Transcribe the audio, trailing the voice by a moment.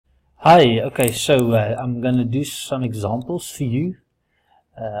Hi, okay, so I'm going to do some examples for you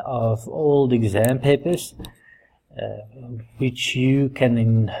of old exam papers which you can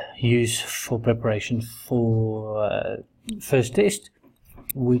then use for preparation for first test,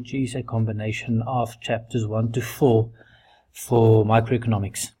 which is a combination of chapters 1 to 4 for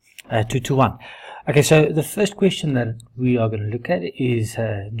microeconomics, 2 to 1. Okay, so the first question that we are going to look at is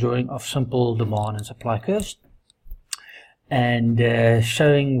drawing of simple demand and supply curves, and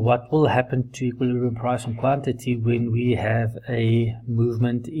showing what will happen to equilibrium price and quantity when we have a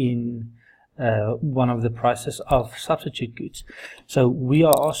movement in one of the prices of substitute goods. So we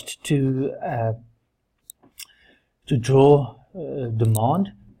are asked to draw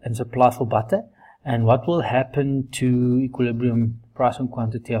demand and supply for butter, and what will happen to equilibrium price and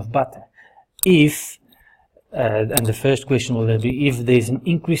quantity of butter if and the first question will be if there's an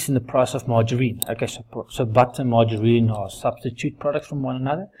increase in the price of margarine. Okay, so butter and margarine are substitute products from one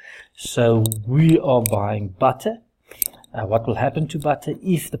another. So we are buying butter. What will happen to butter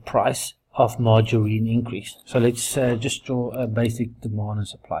if the price of margarine increase? So let's just draw a basic demand and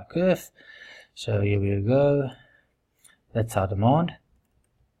supply curve. So here we go. That's our demand.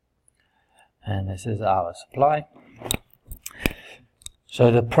 And this is our supply. So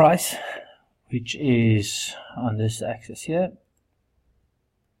the price, which is on this axis here.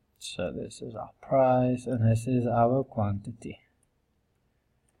 So this is our price and this is our quantity.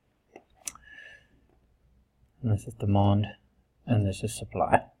 And this is demand and this is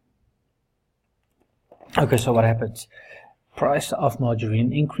supply. Okay, so what happens? Price of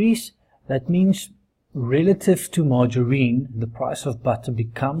margarine increase. That means relative to margarine, the price of butter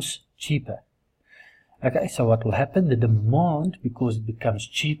becomes cheaper. Okay, so what will happen? The demand, because it becomes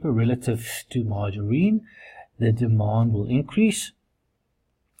cheaper relative to margarine, the demand will increase.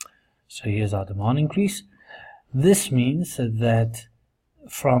 So here's our demand increase. This means that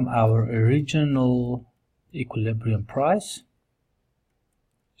from our original equilibrium price,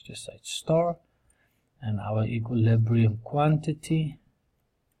 let's just say star, and our equilibrium quantity,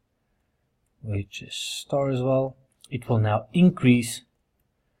 which is star as well, it will now increase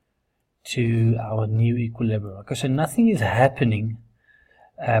to our new equilibrium. Okay, so nothing is happening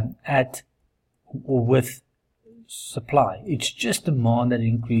at or with supply. It's just demand that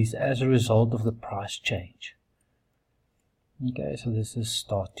increase as a result of the price change. Okay, so this is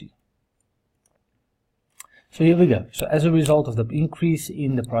star 2. So here we go. So as a result of the increase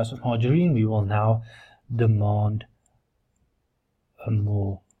in the price of margarine, we will now demand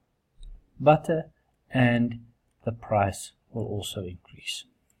more butter, and the price will also increase.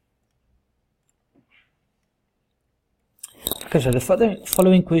 Okay, so the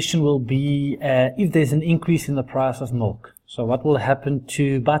following question will be if there's an increase in the price of milk. So what will happen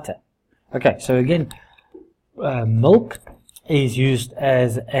to butter? Okay, so again, milk is used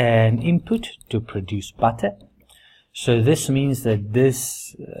as an input to produce butter. So this means that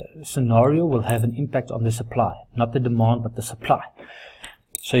this scenario will have an impact on the supply, not the demand, but the supply.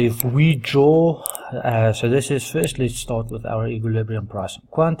 So if we draw, so this is first, let's start with our equilibrium price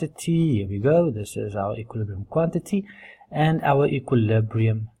and quantity. Here we go. This is our equilibrium quantity and our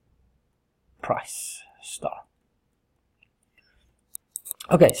equilibrium price star.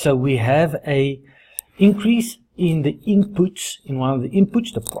 Okay, so we have a increase in the inputs, in one of the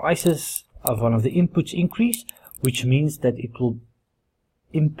inputs, the prices of one of the inputs increase, which means that it will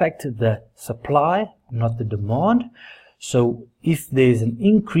impact the supply, not the demand. So if there's an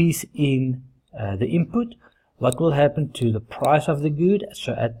increase in the input, what will happen to the price of the good?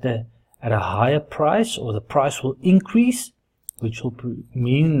 So at a higher price, or the price will increase, which will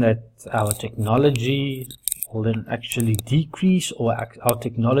mean that our technology will then actually decrease, or our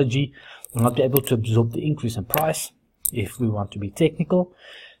technology will not be able to absorb the increase in price, if we want to be technical.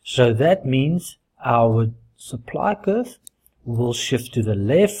 So that means our supply curve will shift to the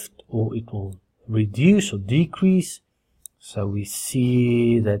left, or it will reduce or decrease. So we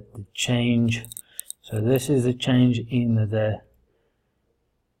see that the change, so this is the change in the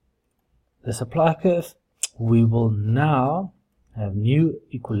supply curve. We will now have new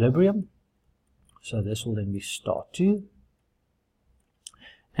equilibrium. So this will then be star 2.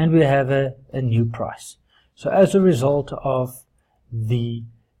 And we have a new price. So as a result of the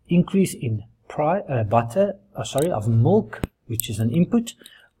increase in of milk, which is an input,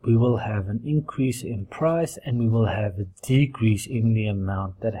 we will have an increase in price, and we will have a decrease in the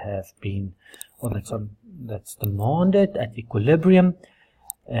amount that have been, or that's demanded at equilibrium,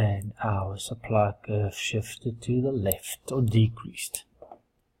 and our supply curve shifted to the left, or decreased.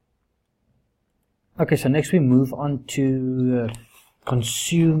 Okay, so next we move on to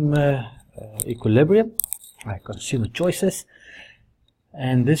consumer equilibrium, consumer choices.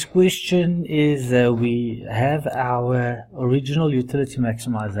 And this question is we have our original utility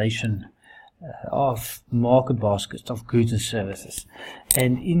maximization of market baskets of goods and services.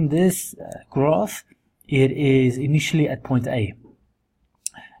 And in this graph, it is initially at point A.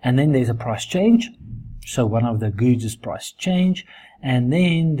 And then there's a price change. So one of the goods is price change. And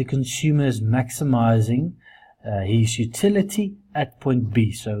then the consumer is maximizing his utility at point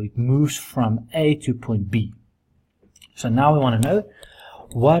B. So it moves from A to point B. So now we want to know,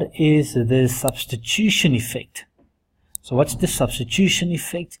 what is the substitution effect? So what's the substitution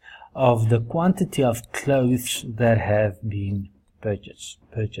effect of the quantity of clothes that have been purchased?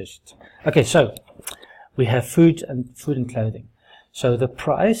 Okay, so we have food and clothing. So the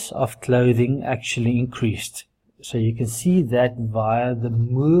price of clothing actually increased. So you can see that via the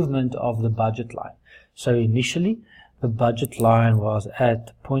movement of the budget line. So initially the budget line was at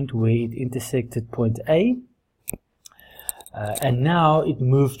the point where it intersected point A. And now it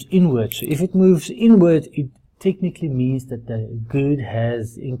moved inward. So if it moves inward, it technically means that the good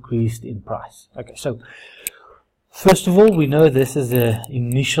has increased in price. Okay, so first of all, we know this is the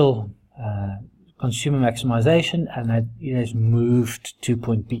initial consumer maximization, and that it has moved to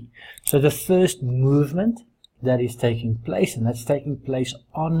point B. So the first movement that is taking place, and that's taking place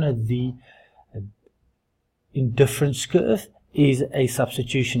on the indifference curve, is a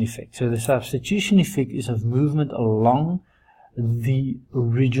substitution effect. So the substitution effect is a movement along the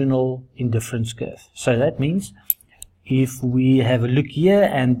original indifference curve. So that means if we have a look here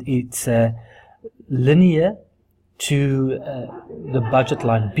and it's linear to the budget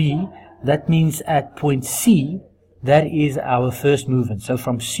line B, that means at point C, that is our first movement. So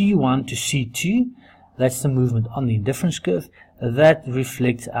from C1 to C2, that's the movement on the indifference curve. That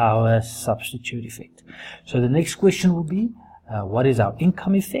reflects our substitute effect. So the next question will be, what is our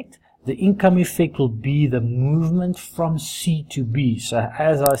income effect? The income effect will be the movement from C to B. So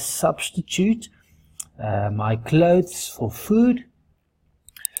as I substitute my clothes for food,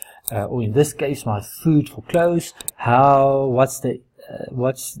 or in this case my food for clothes, how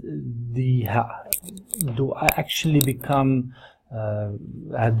do I actually become,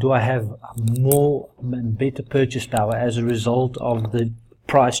 do I have more and better purchase power as a result of the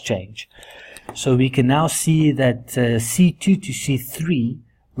price change? So we can now see that C2 to C3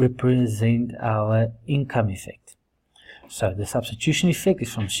 represent our income effect. So the substitution effect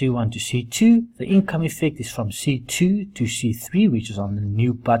is from C1 to C2. The income effect is from C2 to C3, which is on the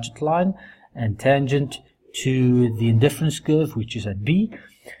new budget line and tangent to the indifference curve, which is at B.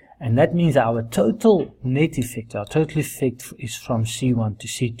 And that means our total net effect, our total effect is from C1 to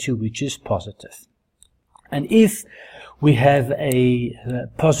C2, which is positive. And if we have a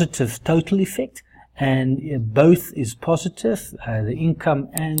positive total effect, and both is positive, the income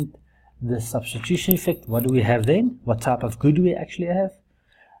and the substitution effect, what do we have then? What type of good do we actually have?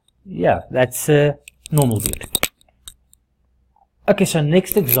 Yeah, that's a normal good. Okay, so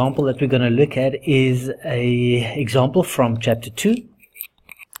next example that we're going to look at is a example from chapter 2.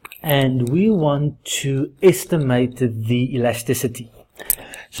 And we want to estimate the elasticity.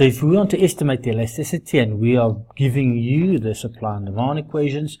 So if we want to estimate the elasticity and we are giving you the supply and demand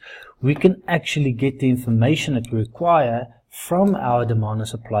equations, we can actually get the information that we require from our demand and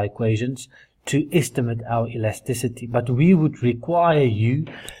supply equations to estimate our elasticity. But we would require you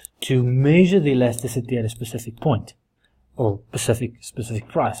to measure the elasticity at a specific point, or specific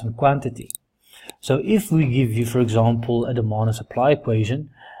price and quantity. So if we give you, for example, a demand and supply equation,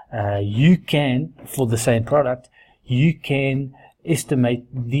 you can, for the same product, you can estimate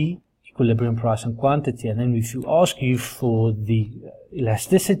the equilibrium price and quantity. And then if you ask you for the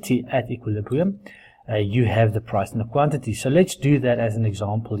elasticity at equilibrium, you have the price and the quantity. So let's do that as an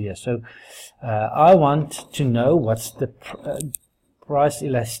example here. So I want to know what's the price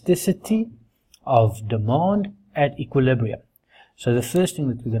elasticity of demand at equilibrium. So the first thing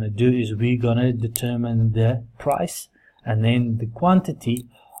that we're going to do is we're going to determine the price and then the quantity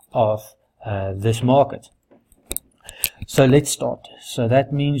of this market. So let's start. So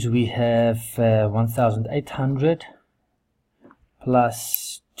that means we have 1,800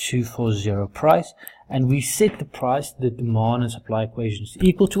 plus 240 price, and we set the price, the demand and supply equations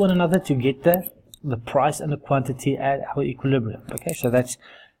equal to one another to get the price and the quantity at our equilibrium. Okay, so that's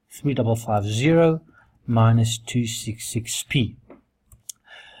 3550 minus 266p.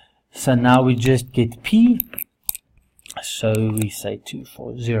 So now we just get p. So we say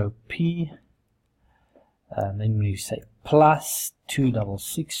 240p, and then we say plus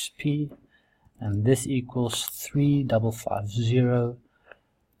 266p, and this equals 3550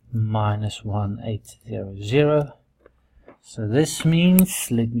 minus 1800. So this means,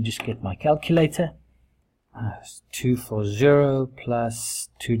 let me just get my calculator. 240 plus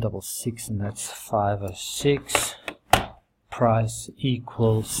 266, and that's 506. Price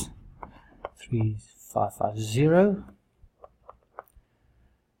equals 3550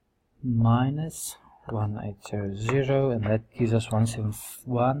 minus 1800, and that gives us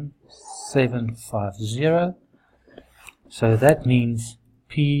 1750. So that means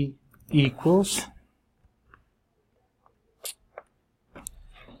P equals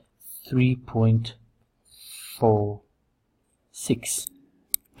 3.46.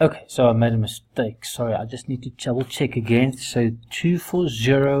 Okay, so I made a mistake. Sorry, I just need to double check again. So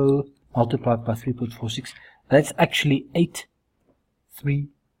 240 multiplied by 3.46, that's actually 830.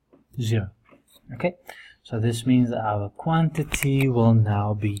 Okay, so this means our quantity will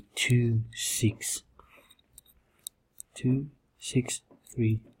now be 2630.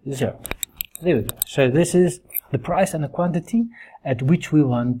 There we go. So this is the price and the quantity at which we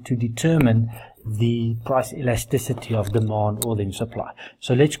want to determine the price elasticity of demand or then supply.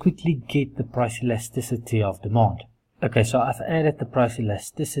 So let's quickly get the price elasticity of demand. Okay, so I've added the price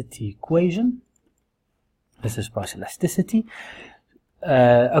elasticity equation. This is price elasticity.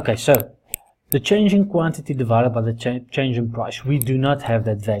 Okay, so the change in quantity divided by the change in price, we do not have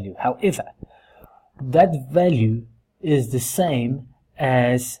that value. However, that value is the same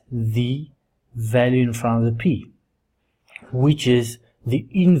as the value in front of the P, which is the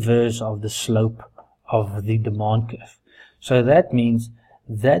inverse of the slope of the demand curve. So that means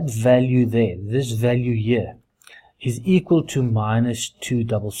that value there, this value here, is equal to minus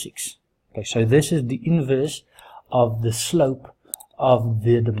 266. Okay, so this is the inverse of the slope of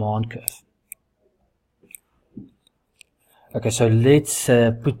the demand curve. Okay, so let's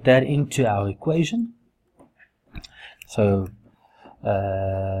put that into our equation. So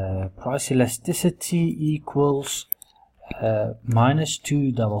price elasticity equals minus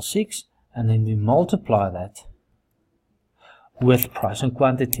 266, and then we multiply that with price and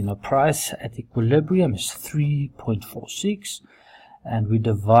quantity. Now price at equilibrium is 3.46, and we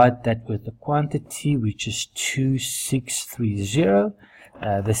divide that with the quantity, which is 2630,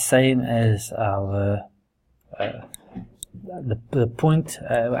 the same as our the point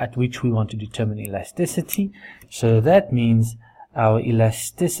at which we want to determine elasticity. So that means our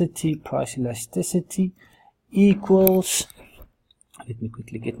elasticity, price elasticity, equals, let me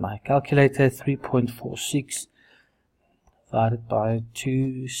quickly get my calculator, 3.46 divided by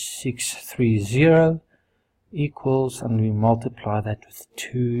 2630 equals, and we multiply that with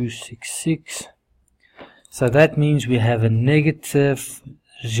 266. So that means we have a negative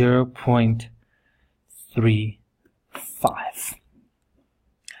 0.35.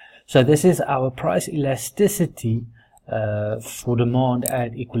 So this is our price elasticity for demand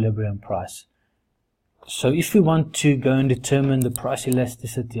at equilibrium price. So if we want to go and determine the price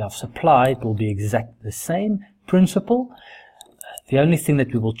elasticity of supply, it will be exactly the same principle. The only thing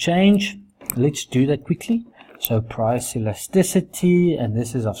that we will change, let's do that quickly. So price elasticity, and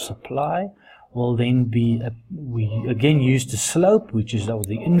this is of supply, will then be, we again use the slope, which is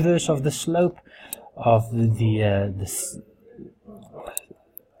the inverse of the slope of the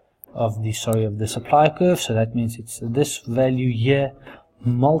supply curve. So that means it's this value here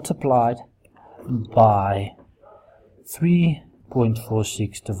multiplied by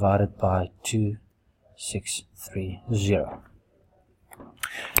 3.46 divided by 2630,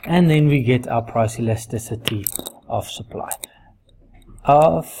 and then we get our price elasticity of supply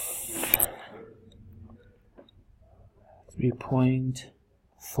of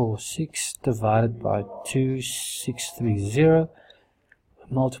 3.46 divided by 2630.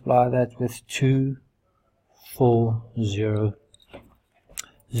 Multiply that with 240,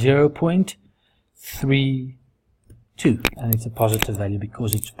 0.32, and it's a positive value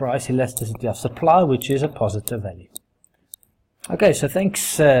because it's price elasticity of supply, which is a positive value. Okay, so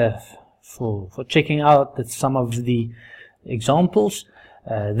thanks for checking out some of the examples.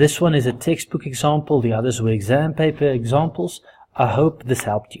 This one is a textbook example, the others were exam paper examples. I hope this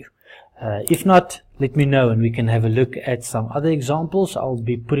helped you. If not, let me know and we can have a look at some other examples. I'll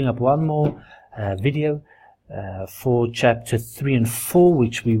be putting up one more video for chapter 3 and 4,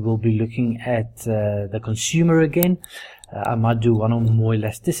 which we will be looking at the consumer again. I might do one or more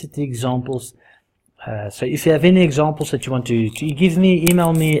elasticity examples. So if you have any examples that you want to give me,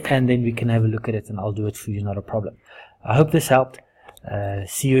 email me, and then we can have a look at it and I'll do it for you, not a problem. I hope this helped.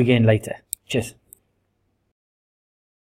 See you again later. Cheers.